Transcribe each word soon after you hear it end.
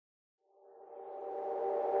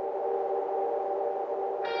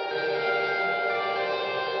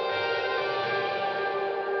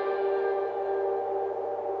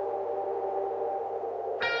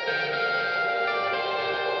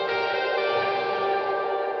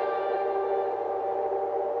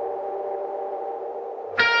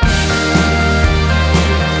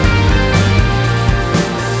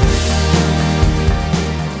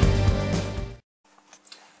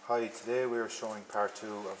Hi, today we are showing part 2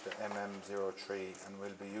 of the MM03 and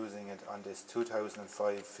we'll be using it on this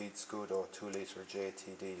 2005 Fiat Scudo 2 litre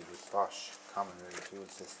JTD with Bosch Common fuel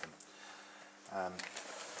system.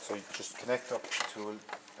 So you just connect up the tool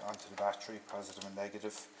onto the battery, positive and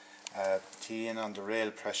negative. Tee in on the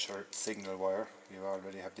rail pressure signal wire, you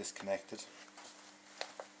already have this connected.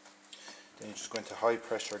 Then you just go into high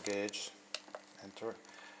pressure gauge, enter,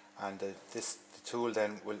 and the tool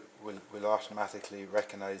then will automatically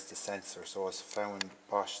recognise the sensor. So it's found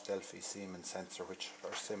Bosch, Delphi, Siemens sensor which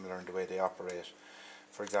are similar in the way they operate.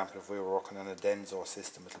 For example, if we were working on a Denso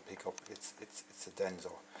system, it'll pick up it's a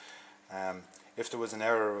Denso. If there was an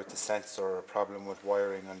error with the sensor or a problem with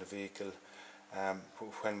wiring on the vehicle,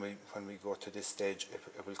 when we go to this stage,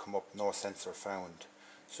 it will come up no sensor found.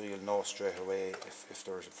 So you'll know straight away if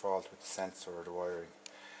there is a fault with the sensor or the wiring.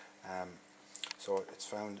 So it's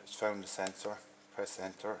found the sensor. Press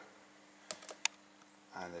enter,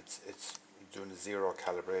 and it's doing a zero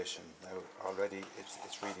calibration. Now already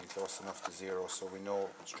it's reading close enough to zero, so we know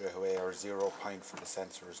straight away our 0 point for the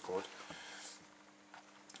sensor is good.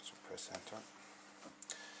 So press enter.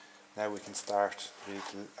 Now we can start the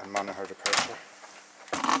vehicle and monitor the pressure.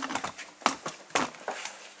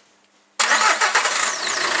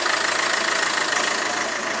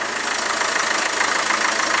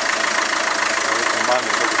 Now we can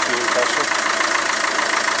monitor the fuel pressure.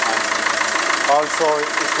 Also,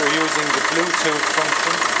 if you're using the Bluetooth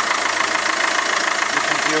function, you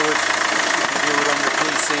can view it on your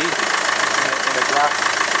PC in a graph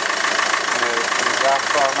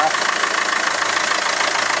format.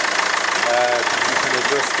 You can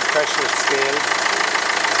adjust the pressure scale,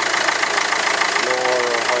 lower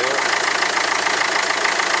or higher.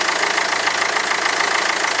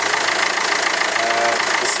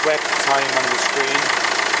 The swept time on the screen.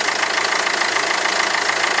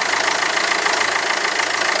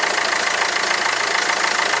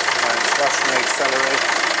 Watch me accelerate.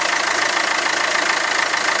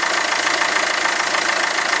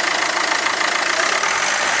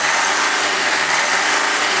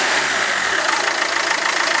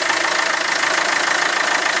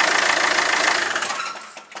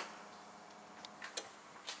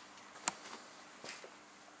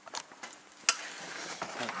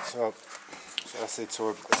 So that's it. So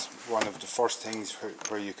it's one of the first things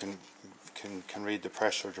where you can read the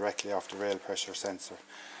pressure directly off the rail pressure sensor.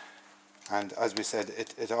 And as we said,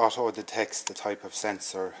 it auto detects the type of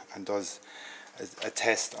sensor and does a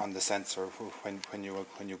test on the sensor when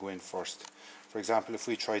you go in first. For example, if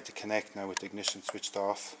we try to connect now with the ignition switched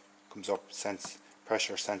off, comes up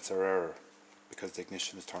pressure sensor error because the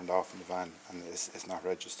ignition is turned off in the van and it's not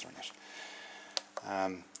registering it.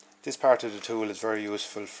 This part of the tool is very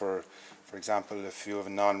useful for example, if you have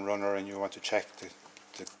a non-runner and you want to check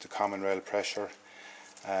the common rail pressure.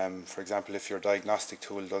 For example, if your diagnostic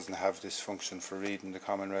tool doesn't have this function for reading the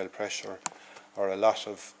common rail pressure, or a lot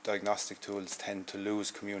of diagnostic tools tend to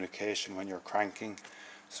lose communication when you're cranking,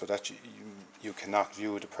 so that you cannot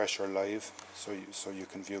view the pressure live, so you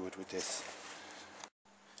can view it with this.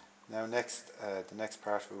 Now the next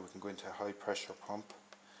part we can go into a high pressure pump.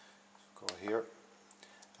 Go here,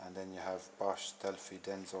 and then you have Bosch, Delphi,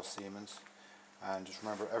 Denso, Siemens, and just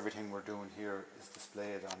remember everything we're doing here is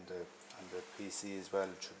displayed on the PC as well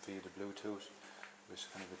via the Bluetooth, which is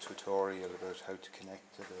kind of a tutorial about how to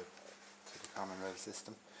connect to the common rail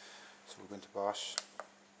system. So we're going to Bosch,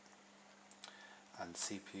 and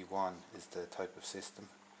CP1 is the type of system.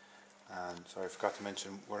 And sorry, I forgot to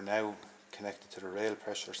mention, we're now connected to the rail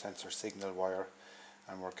pressure sensor signal wire,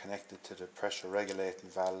 and we're connected to the pressure regulating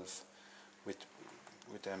valve with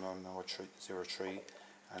MM03,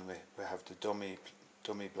 and we have the dummy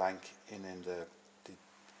blank in the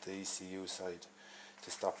ECU side to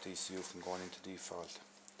stop the ECU from going into default.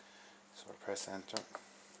 So I press enter,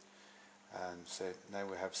 and so now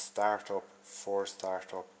we have startup, force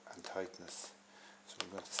startup and tightness. So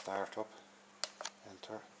we're going to start up,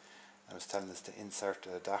 enter. Now it's telling us to insert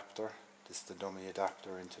the adapter. This is the dummy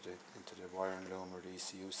adapter into the wiring loom or the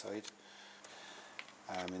ECU side.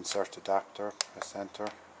 Insert adapter, press enter,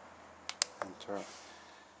 enter.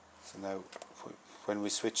 So now when we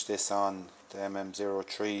switch this on, the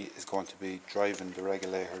MM03 is going to be driving the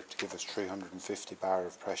regulator to give us 350 bar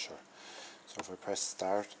of pressure. So if I press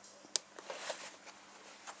start,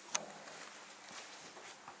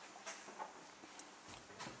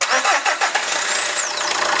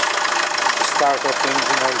 to start up the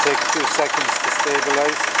engine, it will take a few seconds to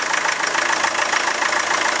stabilise.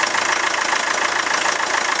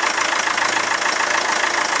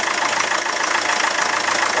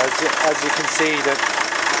 As you can see, that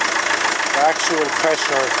the actual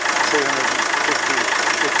pressure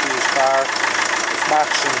 350 50-ish bar. It's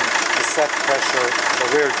matching the set pressure that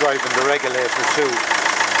we're driving the regulator to.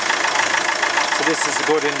 So this is a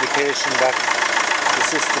good indication that the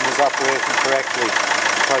system is operating correctly,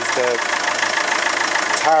 because the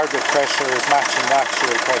target pressure is matching the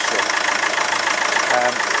actual pressure.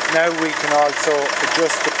 Now we can also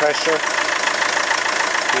adjust the pressure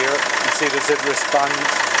here. You see, does it respond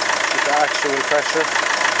with the actual pressure?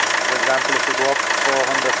 For example, if we go up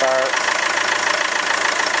 400 bar,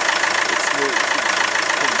 it's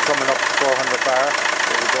coming up to 400 bar.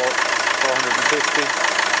 So we go 450,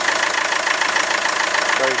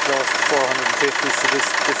 very close to 450. So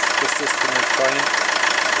the system is fine.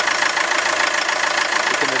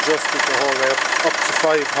 We can adjust it the whole way up to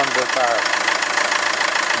 500 bar,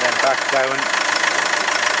 and then back down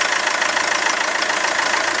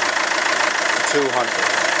to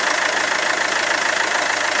 200.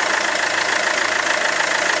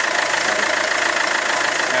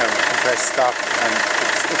 Now we can press stop and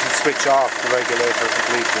it will switch off the regulator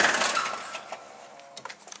completely.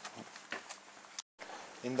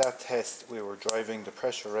 In that test we were driving the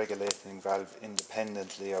pressure regulating valve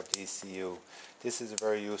independently of the ECU. This is a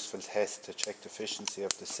very useful test to check the efficiency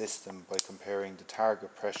of the system by comparing the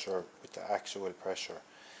target pressure with the actual pressure,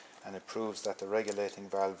 and it proves that the regulating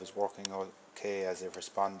valve is working okay as it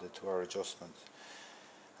responded to our adjustment.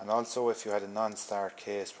 And also, if you had a non-start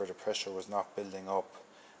case where the pressure was not building up,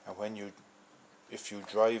 and if you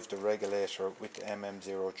drive the regulator with the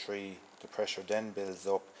MM03, the pressure then builds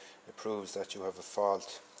up, it proves that you have a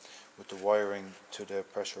fault with the wiring to the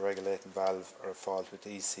pressure regulating valve, or a fault with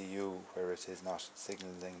the ECU where it is not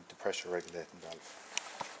signalling the pressure regulating valve.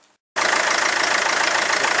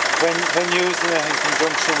 When using it in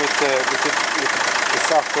conjunction with the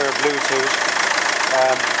software Bluetooth,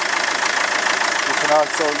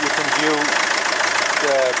 you can view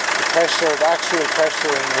the pressure, the actual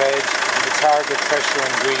pressure in red and the target pressure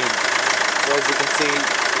in green. So as you can see,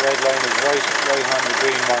 the red line is right on the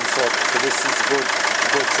green one, so this is a good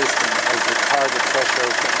system, as the target pressure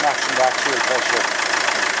is matching the actual pressure.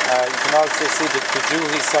 You can also see the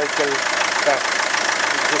Dewey cycle, that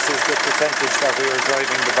this is the percentage that we were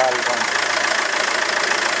driving the valve on.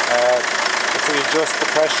 If we adjust the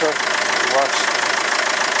pressure, watch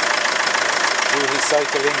Dewey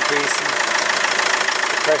cycle increasing,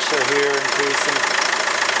 the pressure here increasing.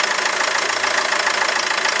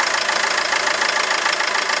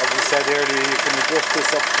 As we said earlier, you can adjust this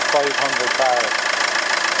up to 500 bar.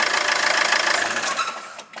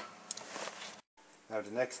 Now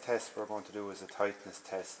the next test we're going to do is a tightness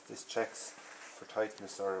test. This checks for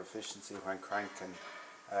tightness or efficiency when cranking.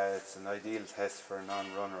 It's an ideal test for a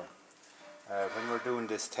non-runner. When we're doing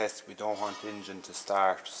this test, we don't want the engine to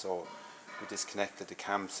start, so we disconnected the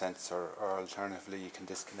cam sensor, or alternatively you can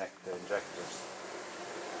disconnect the injectors.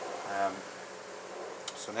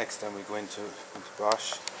 So next then we go into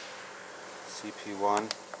Bosch, CP1,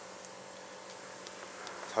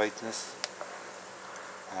 tightness.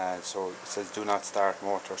 So it says do not start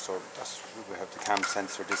motor, so we have the cam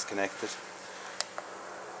sensor disconnected.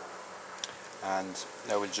 And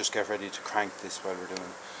now we'll just get ready to crank this while we're doing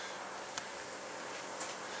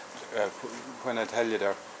it. When I tell you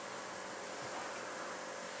there.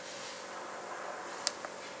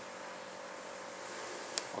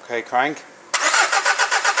 Okay, crank.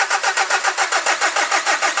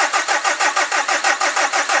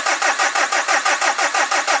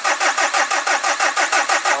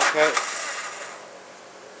 Okay.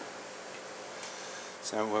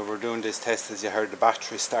 So when we're doing this test, as you heard, the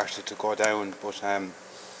battery started to go down, but the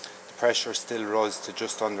pressure still rose to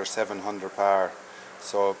just under 700 bar.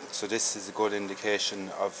 So this is a good indication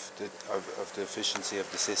of the efficiency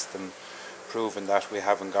of the system, proving that we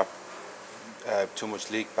haven't got too much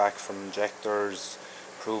leak back from injectors,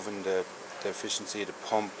 proving the efficiency of the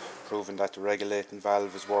pump, proving that the regulating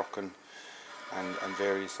valve is working, and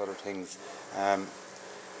various other things.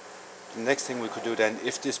 The next thing we could do then,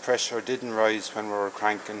 if this pressure didn't rise when we were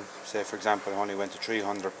cranking, say for example only went to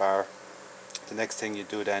 300 bar, the next thing you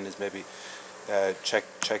do then is maybe check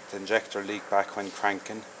the injector leak back when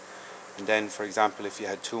cranking. And then, for example, if you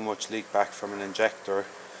had too much leak back from an injector,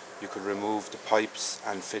 you could remove the pipes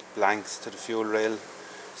and fit blanks to the fuel rail,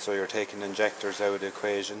 so you're taking injectors out of the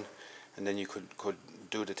equation, and then you could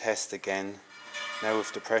do the test again. Now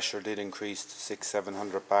if the pressure did increase to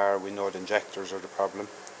 600-700 bar, we know the injectors are the problem.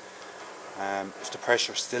 If the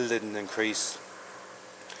pressure still didn't increase,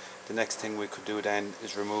 the next thing we could do then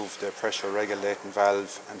is remove the pressure regulating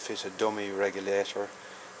valve and fit a dummy regulator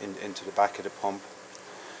into the back of the pump.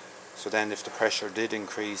 So then if the pressure did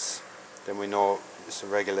increase, then we know it's a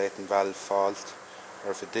regulating valve fault.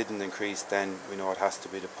 or if it didn't increase, then we know it has to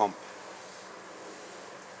be the pump.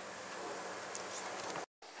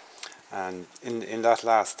 And in that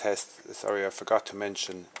last test, sorry, I forgot to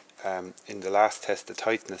mention, in the last test, the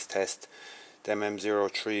tightness test, the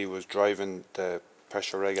MM03 was driving the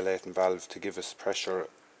pressure regulating valve to give us pressure,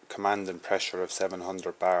 commanding pressure of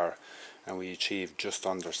 700 bar, and we achieved just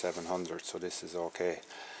under 700, so this is okay.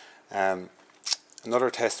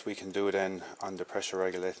 Another test we can do then on the pressure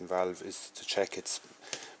regulating valve is to check its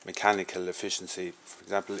mechanical efficiency. For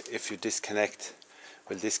example, if you disconnect,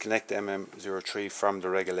 we'll disconnect the MM03 from the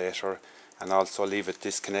regulator and also leave it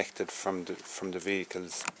disconnected from the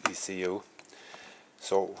vehicle's ECU.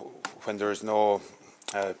 So when there is no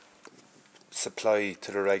supply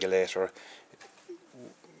to the regulator,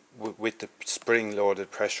 with the spring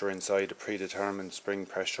loaded pressure inside, the predetermined spring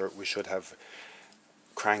pressure, we should have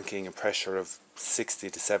cranking a pressure of 60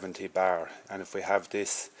 to 70 bar, and if we have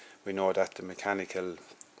this, we know that the mechanical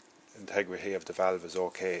integrity of the valve is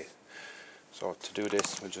okay. So to do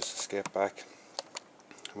this, we'll just escape back.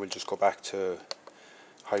 We'll just go back to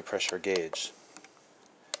high pressure gauge.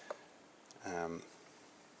 Can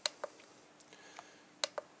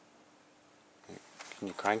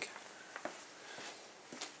you crank?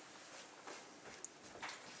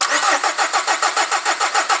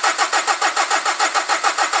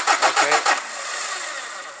 Okay.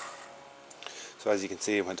 So as you can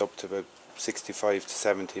see, it went up to about 65 to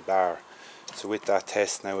 70 bar. So with that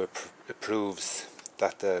test now, it proves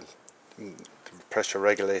that the pressure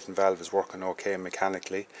regulating valve is working okay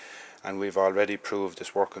mechanically, and we've already proved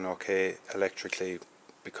it's working okay electrically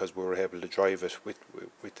because we were able to drive it with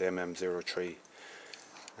the MM03.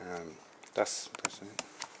 That's it.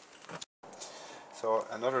 So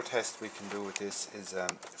another test we can do with this is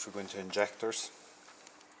if we go into injectors,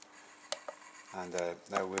 and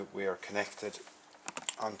now we are connected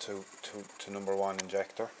onto to number 1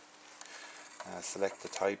 injector. Select the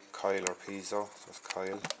type, coil or piezo, so it's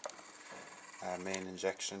coil. Main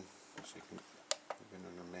injection, so you can put in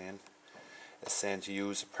under main. It's saying to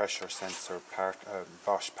use a pressure sensor part,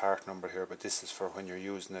 Bosch part number here, but this is for when you're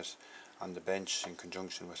using it on the bench in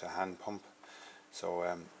conjunction with a hand pump. So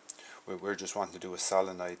we're just wanting to do a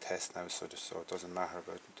solenoid test now, so it doesn't matter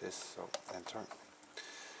about this. So enter.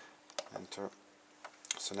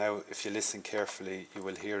 So now, if you listen carefully, you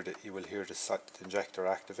will hear the injector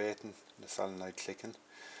activating, the solenoid clicking.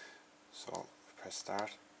 So press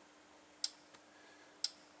start.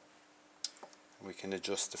 We can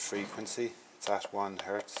adjust the frequency. It's at 1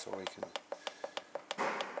 Hertz, so we can.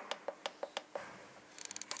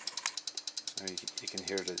 So you can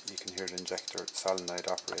hear the injector solenoid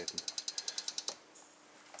operating.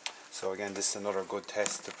 So again, this is another good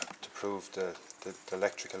test to prove the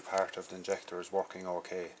electrical part of the injector is working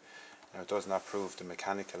okay. Now, it does not prove the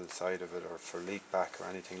mechanical side of it or for leak back or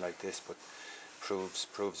anything like this, but proves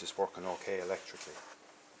it's working okay electrically.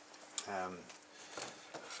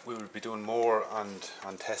 We will be doing more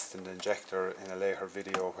on testing the injector in a later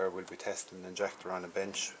video, where we'll be testing the injector on a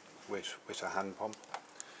bench with a hand pump.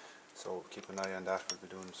 So keep an eye on that. We'll be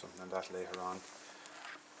doing something on that later on.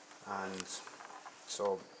 And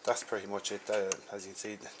so that's pretty much it. As you can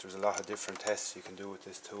see, there's a lot of different tests you can do with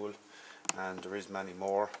this tool, and there is many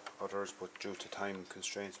more others, but due to time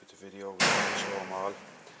constraints with the video, we can't show them all.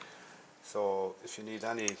 So if you need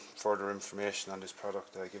any further information on this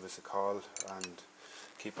product, give us a call, and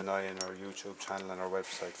keep an eye on our YouTube channel and our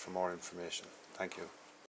website for more information. Thank you.